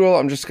 As usual,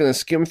 I'm just going to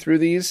skim through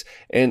these,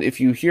 and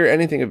if you hear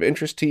anything of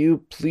interest to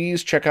you,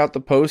 please check out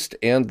the post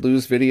and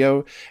Lou's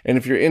video. And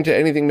if you're into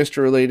anything Mr.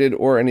 related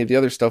or any of the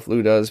other stuff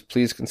Lou does,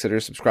 please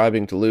consider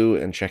subscribing to Lou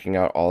and checking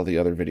out all the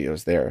other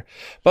videos there.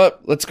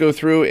 But let's go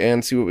through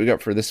and see what we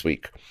got for this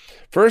week.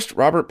 First,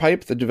 Robert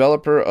Pipe, the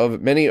developer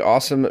of many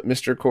awesome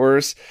Mr.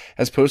 cores,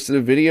 has posted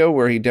a video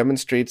where he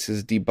demonstrates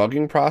his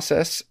debugging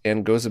process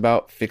and goes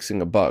about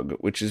fixing a bug,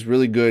 which is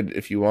really good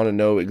if you want to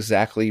know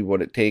exactly what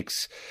it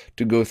takes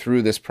to go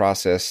through this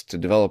process to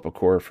develop a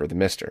core for the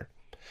Mr.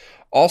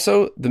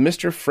 Also, the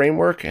Mr.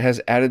 framework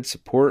has added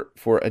support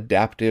for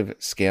adaptive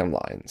scan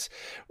lines.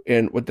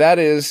 And what that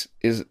is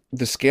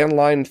the scan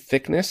line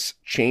thickness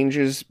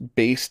changes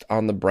based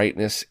on the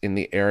brightness in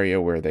the area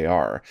where they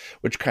are,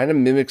 which kind of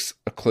mimics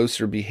a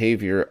closer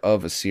behavior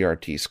of a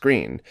CRT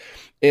screen.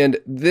 And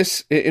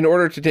this, in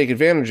order to take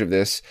advantage of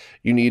this,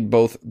 you need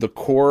both the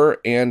core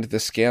and the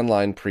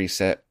scanline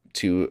preset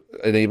to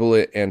enable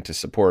it and to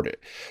support it.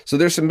 So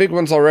there's some big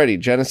ones already.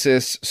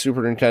 Genesis,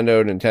 Super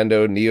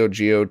Nintendo, Neo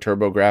Geo,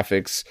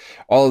 TurboGrafx,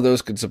 all of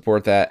those could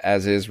support that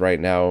as is right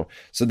now.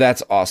 So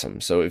that's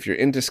awesome. So if you're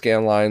into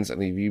scan lines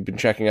and if you've been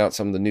checking out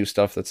some of the new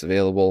stuff that's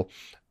available,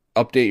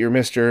 update your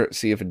Mister,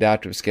 see if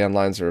adaptive scan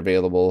lines are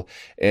available,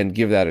 and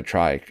give that a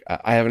try.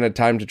 I haven't had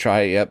time to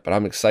try it yet, but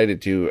I'm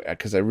excited to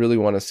because I really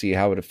want to see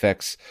how it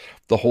affects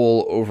the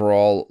whole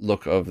overall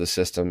look of the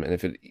system and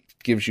if it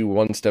gives you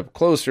one step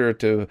closer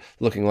to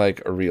looking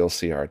like a real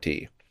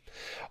CRT.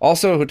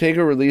 Also,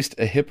 Hotego released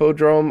a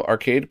Hippodrome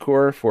arcade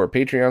core for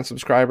Patreon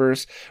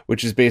subscribers,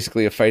 which is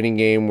basically a fighting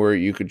game where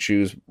you could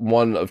choose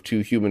one of two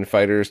human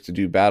fighters to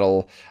do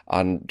battle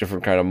on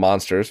different kind of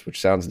monsters,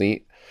 which sounds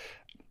neat.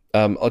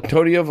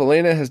 Antonio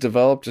Valena has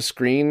developed a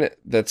screen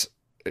that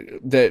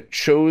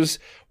shows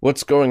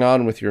what's going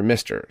on with your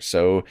Mister.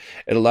 So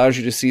it allows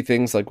you to see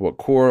things like what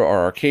core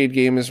or arcade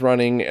game is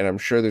running, and I'm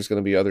sure there's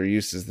going to be other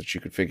uses that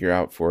you could figure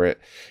out for it.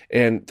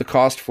 And the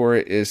cost for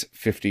it is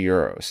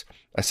 €50.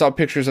 I saw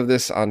pictures of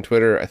this on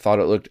Twitter. I thought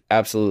it looked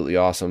absolutely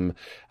awesome.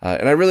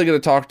 And I really got to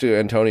talk to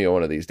Antonio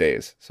one of these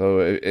days. So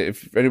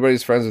if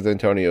anybody's friends with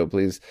Antonio,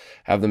 please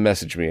have them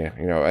message me.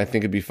 I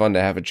think it'd be fun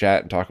to have a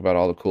chat and talk about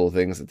all the cool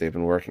things that they've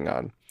been working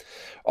on.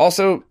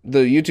 Also, the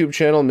YouTube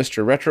channel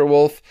Mr. Retro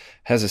Wolf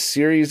has a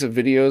series of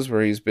videos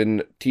where he's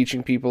been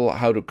teaching people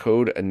how to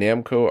code a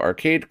Namco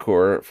arcade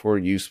core for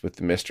use with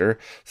the Mister.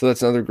 So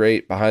that's another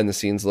great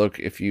behind-the-scenes look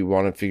if you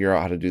want to figure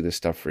out how to do this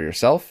stuff for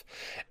yourself.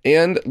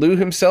 And Lou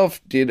himself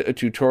did a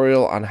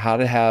tutorial on how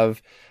to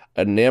have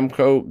a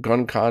Namco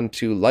GunCon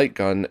 2 light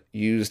gun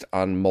used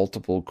on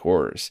multiple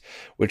cores,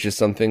 which is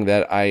something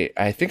that I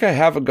think I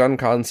have a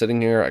GunCon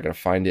sitting here. I gotta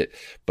find it,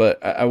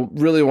 but I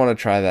really want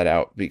to try that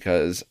out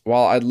because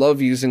while I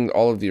love using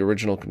all of the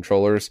original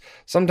controllers,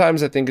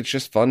 sometimes I think it's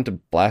just fun to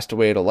blast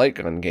away at a light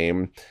gun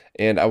game,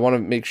 and I want to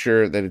make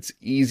sure that it's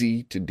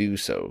easy to do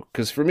so.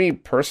 Because for me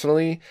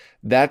personally,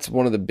 that's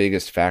one of the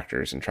biggest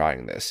factors in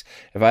trying this.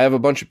 If I have a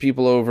bunch of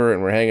people over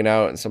and we're hanging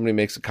out and somebody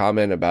makes a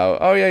comment about,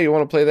 oh yeah, you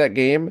want to play that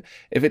game?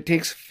 If it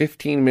takes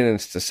 15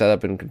 minutes to set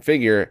up and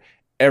configure,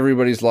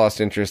 everybody's lost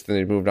interest and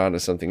they've moved on to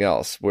something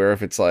else. Where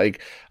if it's like,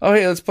 oh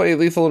hey, let's play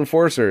Lethal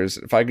Enforcers,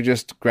 if I could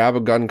just grab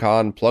a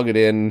GunCon, plug it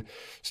in,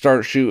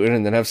 start shooting,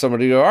 and then have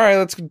somebody go, all right,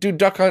 let's do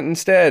Duck Hunt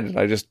instead. And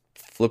I just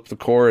flip the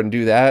core and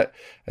do that.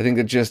 I think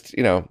it just,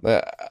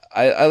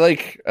 I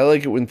like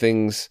it when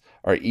things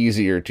are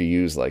easier to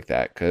use like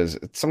that, because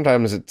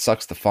sometimes it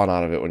sucks the fun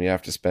out of it when you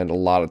have to spend a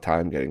lot of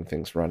time getting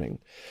things running.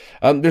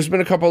 There's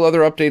been a couple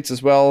other updates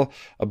as well,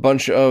 a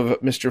bunch of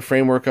Mr.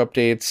 Framework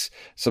updates,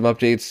 some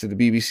updates to the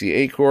BBC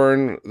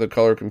Acorn, the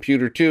Color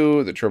Computer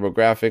 2, the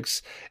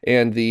TurboGrafx,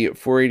 and the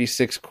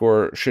 486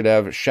 core should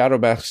have Shadow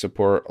Mask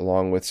support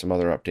along with some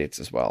other updates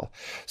as well.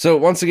 So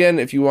once again,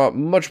 if you want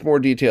much more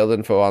detailed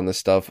info on this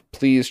stuff,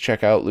 please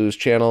check out Lou's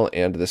channel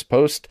and this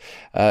post,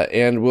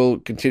 and we'll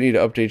continue to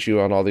update you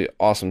on all the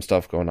awesome stuff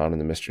going on in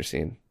the Mr.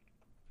 scene.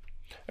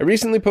 I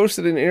recently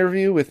posted an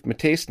interview with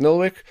Matejs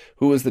Nulwick,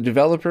 who was the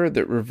developer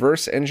that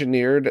reverse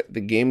engineered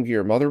the Game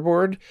Gear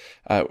motherboard.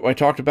 I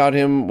talked about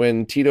him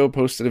when Tito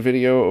posted a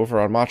video over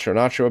on Macho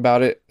Nacho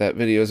about it. That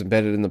video is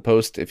embedded in the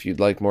post if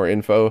you'd like more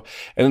info.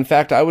 And in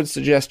fact, I would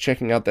suggest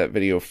checking out that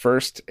video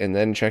first and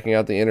then checking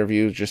out the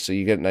interview just so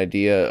you get an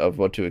idea of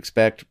what to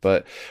expect.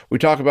 But we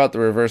talk about the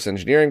reverse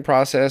engineering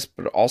process,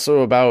 but also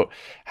about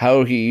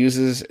how he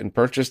uses and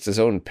purchased his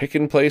own pick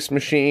and place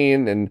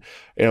machine and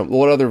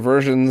what other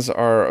versions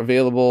are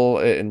available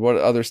and what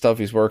other stuff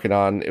he's working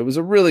on. It was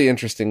a really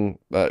interesting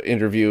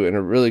interview and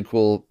a really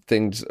cool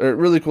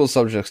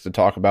subjects to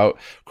talk about.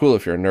 Cool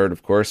if you're a nerd,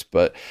 of course,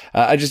 but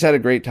I just had a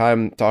great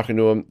time talking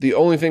to him. The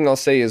only thing I'll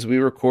say is we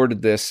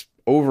recorded this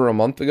over a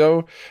month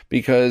ago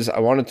because I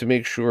wanted to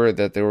make sure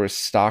that there was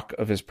stock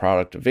of his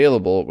product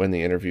available when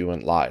the interview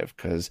went live,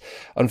 because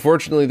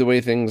unfortunately the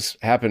way things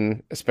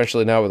happen,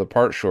 especially now with a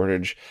part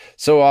shortage,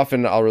 so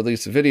often I'll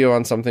release a video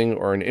on something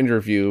or an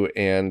interview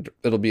and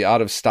it'll be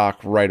out of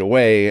stock right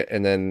away,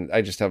 and then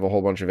I just have a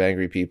whole bunch of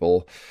angry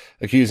people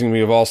accusing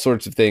me of all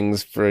sorts of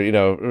things for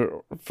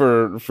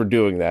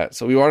doing that.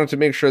 So we wanted to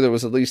make sure there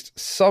was at least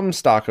some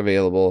stock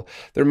available.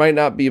 There might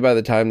not be by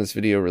the time this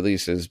video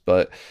releases,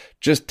 but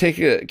just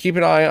keep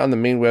an eye on the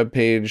main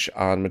webpage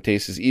on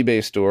Matejs'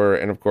 eBay store,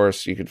 and of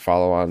course you could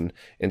follow on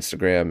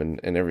Instagram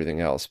and everything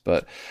else.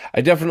 But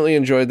I definitely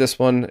enjoyed this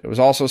one. It was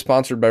also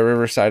sponsored by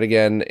Riverside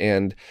again,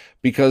 and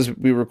because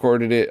we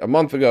recorded it a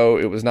month ago,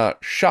 it was not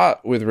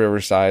shot with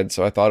Riverside,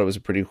 so I thought it was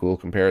a pretty cool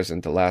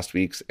comparison to last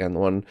week's and the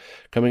one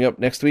coming up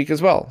next week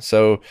as well.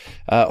 So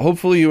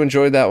hopefully you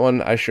enjoyed that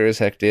one. I sure as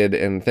heck did,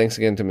 and thanks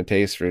again to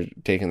Matejs for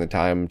taking the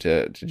time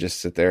to just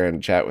sit there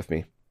and chat with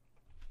me.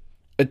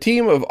 A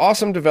team of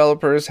awesome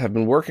developers have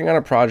been working on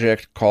a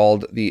project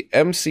called the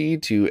MC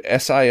to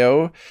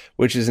SIO,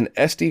 which is an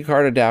SD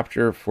card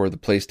adapter for the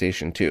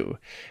PlayStation 2.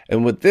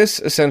 And what this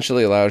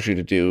essentially allows you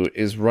to do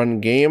is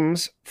run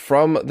games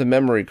from the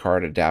memory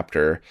card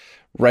adapter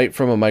right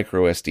from a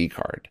micro SD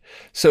card.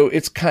 So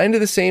it's kind of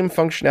the same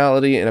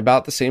functionality and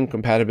about the same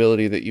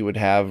compatibility that you would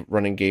have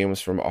running games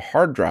from a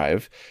hard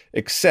drive,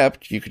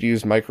 except you could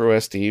use micro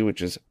SD,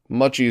 which is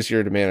much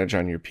easier to manage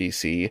on your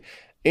PC,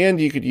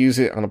 and you could use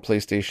it on a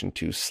PlayStation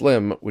 2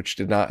 Slim, which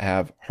did not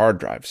have hard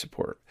drive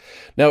support.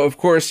 Now, of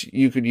course,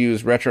 you could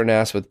use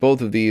RetroNAS with both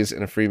of these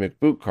in a FreeMIC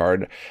boot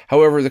card.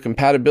 However, the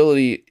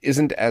compatibility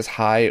isn't as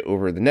high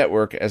over the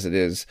network as it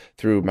is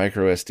through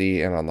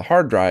microSD and on the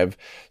hard drive.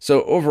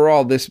 So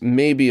overall, this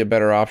may be a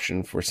better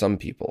option for some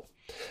people.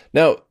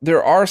 Now,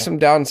 there are some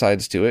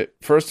downsides to it.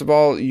 First of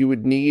all, you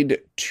would need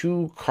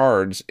 2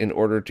 cards in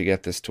order to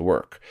get this to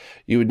work.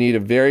 You would need a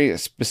very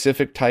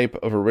specific type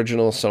of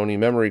original Sony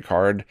memory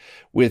card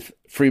with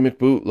FreeMIC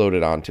boot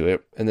loaded onto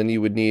it, and then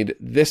you would need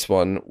this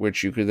one,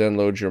 which you could then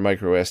load your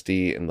micro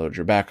SD and load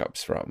your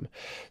backups from.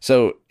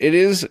 So it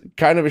is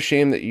kind of a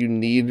shame that you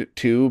need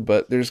 2,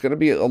 but there's going to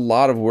be a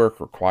lot of work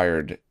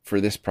required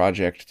for this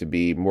project to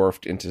be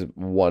morphed into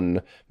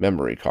one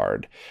memory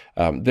card.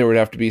 There would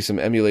have to be some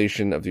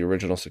emulation of the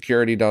original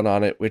security done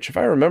on it, which, if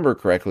I remember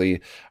correctly,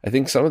 I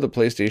think some of the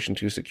PlayStation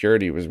 2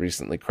 security was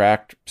recently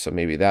cracked, so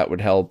maybe that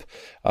would help.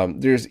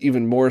 There's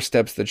even more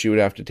steps that you would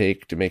have to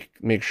take to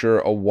make sure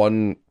a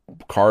one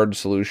card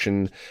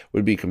solution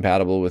would be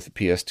compatible with the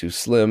PS2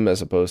 Slim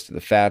as opposed to the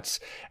FATs.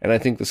 And I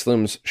think the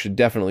Slims should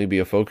definitely be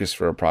a focus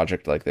for a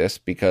project like this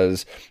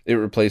because it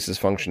replaces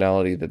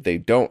functionality that they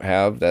don't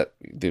have that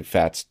the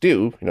FATs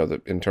do,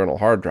 the internal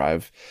hard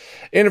drive.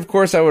 And of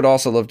course, I would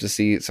also love to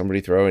see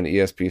somebody throw an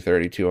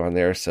ESP32 on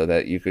there so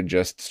that you could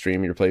just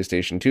stream your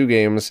PlayStation 2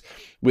 games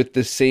with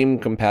the same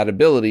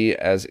compatibility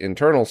as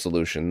internal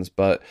solutions,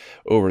 but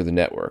over the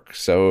network.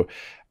 So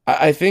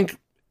I think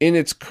in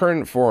its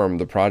current form,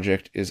 the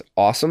project is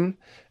awesome.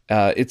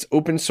 It's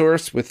open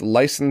source with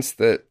license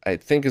that I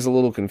think is a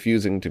little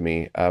confusing to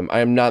me. I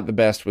am not the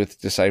best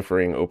with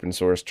deciphering open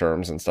source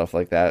terms and stuff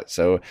like that.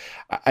 So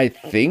I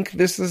think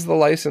this is the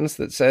license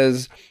that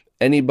says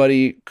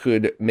anybody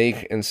could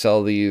make and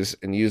sell these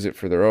and use it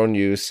for their own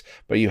use,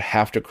 but you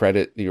have to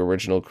credit the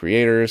original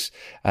creators,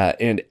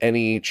 and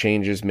any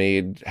changes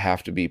made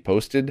have to be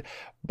posted.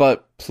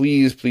 But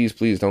please, please,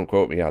 please don't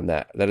quote me on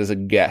that. That is a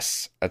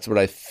guess. That's what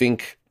I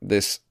think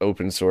this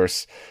open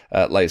source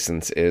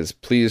license is.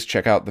 Please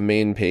check out the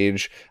main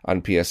page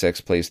on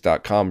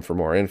psxplace.com for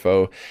more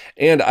info.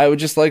 And I would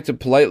just like to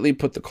politely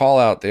put the call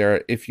out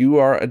there. If you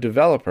are a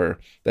developer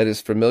that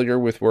is familiar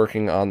with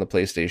working on the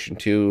PlayStation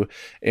 2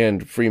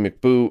 and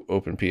FreeMIC boot,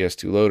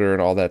 OpenPS2 loader,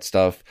 and all that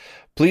stuff,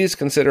 please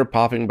consider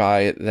popping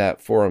by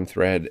that forum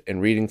thread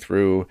and reading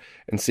through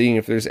and seeing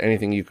if there's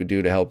anything you could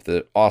do to help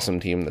the awesome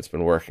team that's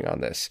been working on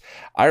this.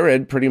 I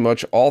read pretty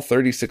much all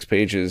 36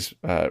 pages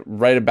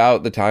right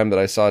about the time that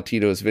I saw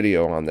Tito's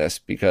video on this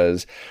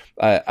because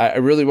I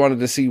really wanted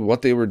to see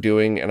what they were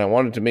doing, and I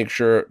wanted to make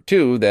sure,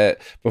 too,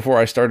 that before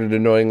I started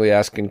annoyingly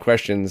asking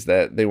questions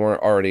that they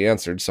weren't already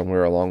answered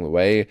somewhere along the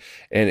way.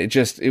 And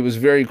it was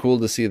very cool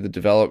to see the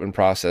development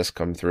process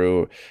come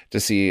through, to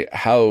see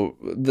how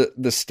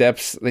the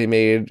steps they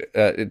made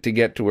to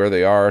get to where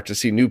they are, to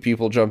see new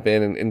people jump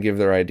in and give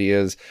their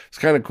ideas. It's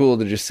kind of cool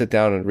to just sit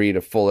down and read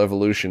a full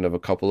evolution of a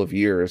couple of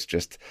years,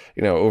 just,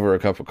 over a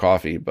cup of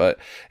coffee. But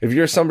if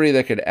you're somebody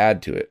that could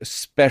add to it,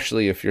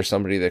 especially if you're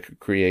somebody that could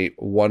create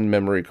one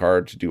memory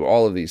card to do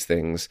all of these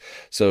things,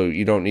 so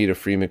you don't need a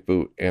FreeMIC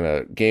boot and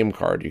a game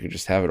card, you could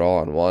just have it all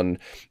on one.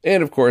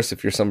 And of course,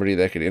 if you're somebody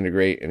that could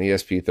integrate an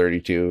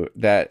ESP32,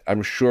 that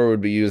I'm sure would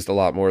be used a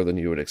lot more than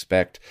you would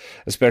expect,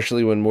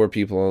 especially when more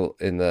people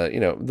in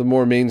the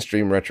more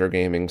mainstream retro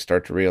gaming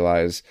start to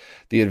realize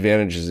the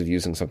advantages of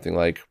using something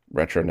like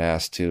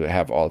RetroNAS to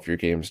have all of your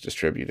games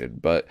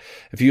distributed. But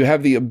if you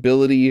have the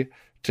ability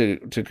to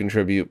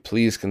contribute,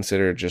 please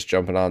consider just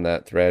jumping on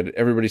that thread.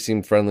 Everybody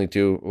seemed friendly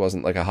too. It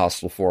wasn't like a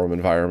hostile forum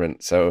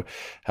environment. So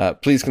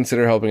please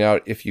consider helping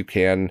out if you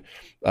can.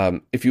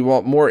 If you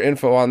want more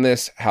info on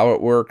this, how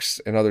it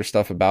works, and other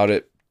stuff about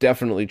it,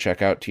 definitely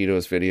check out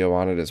Tito's video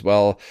on it as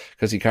well,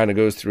 because he kind of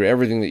goes through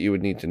everything that you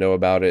would need to know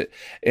about it.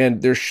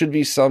 And there should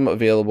be some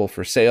available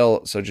for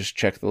sale, so just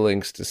check the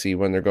links to see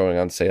when they're going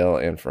on sale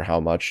and for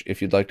how much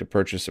if you'd like to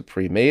purchase a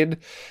pre-made.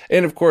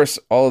 And of course,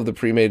 all of the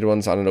pre-made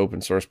ones on an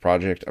open source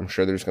project, I'm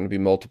sure there's going to be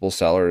multiple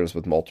sellers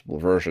with multiple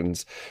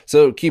versions.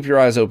 So keep your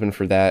eyes open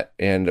for that.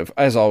 And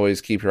as always,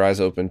 keep your eyes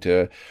open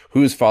to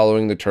who's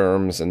following the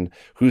terms and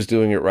who's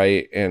doing it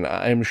right. And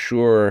I'm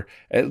sure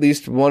at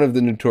least one of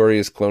the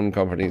notorious clone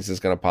companies is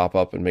going to pop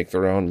up and make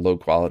their own low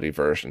quality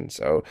version.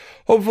 So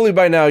hopefully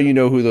by now you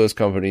know who those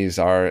companies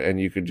are and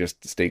you could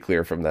just stay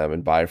clear from them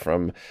and buy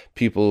from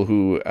people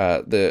who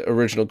the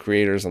original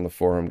creators on the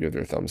forum give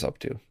their thumbs up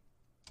to.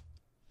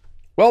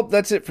 Well,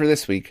 that's it for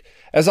this week.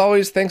 As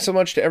always, thanks so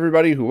much to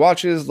everybody who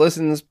watches,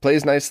 listens,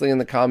 plays nicely in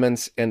the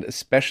comments, and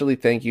especially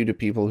thank you to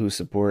people who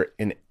support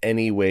in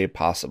any way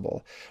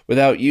possible.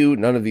 Without you,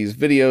 none of these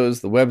videos,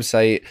 the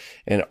website,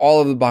 and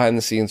all of the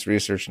behind-the-scenes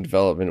research and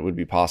development would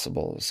be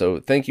possible. So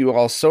thank you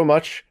all so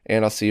much,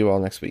 and I'll see you all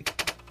next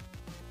week.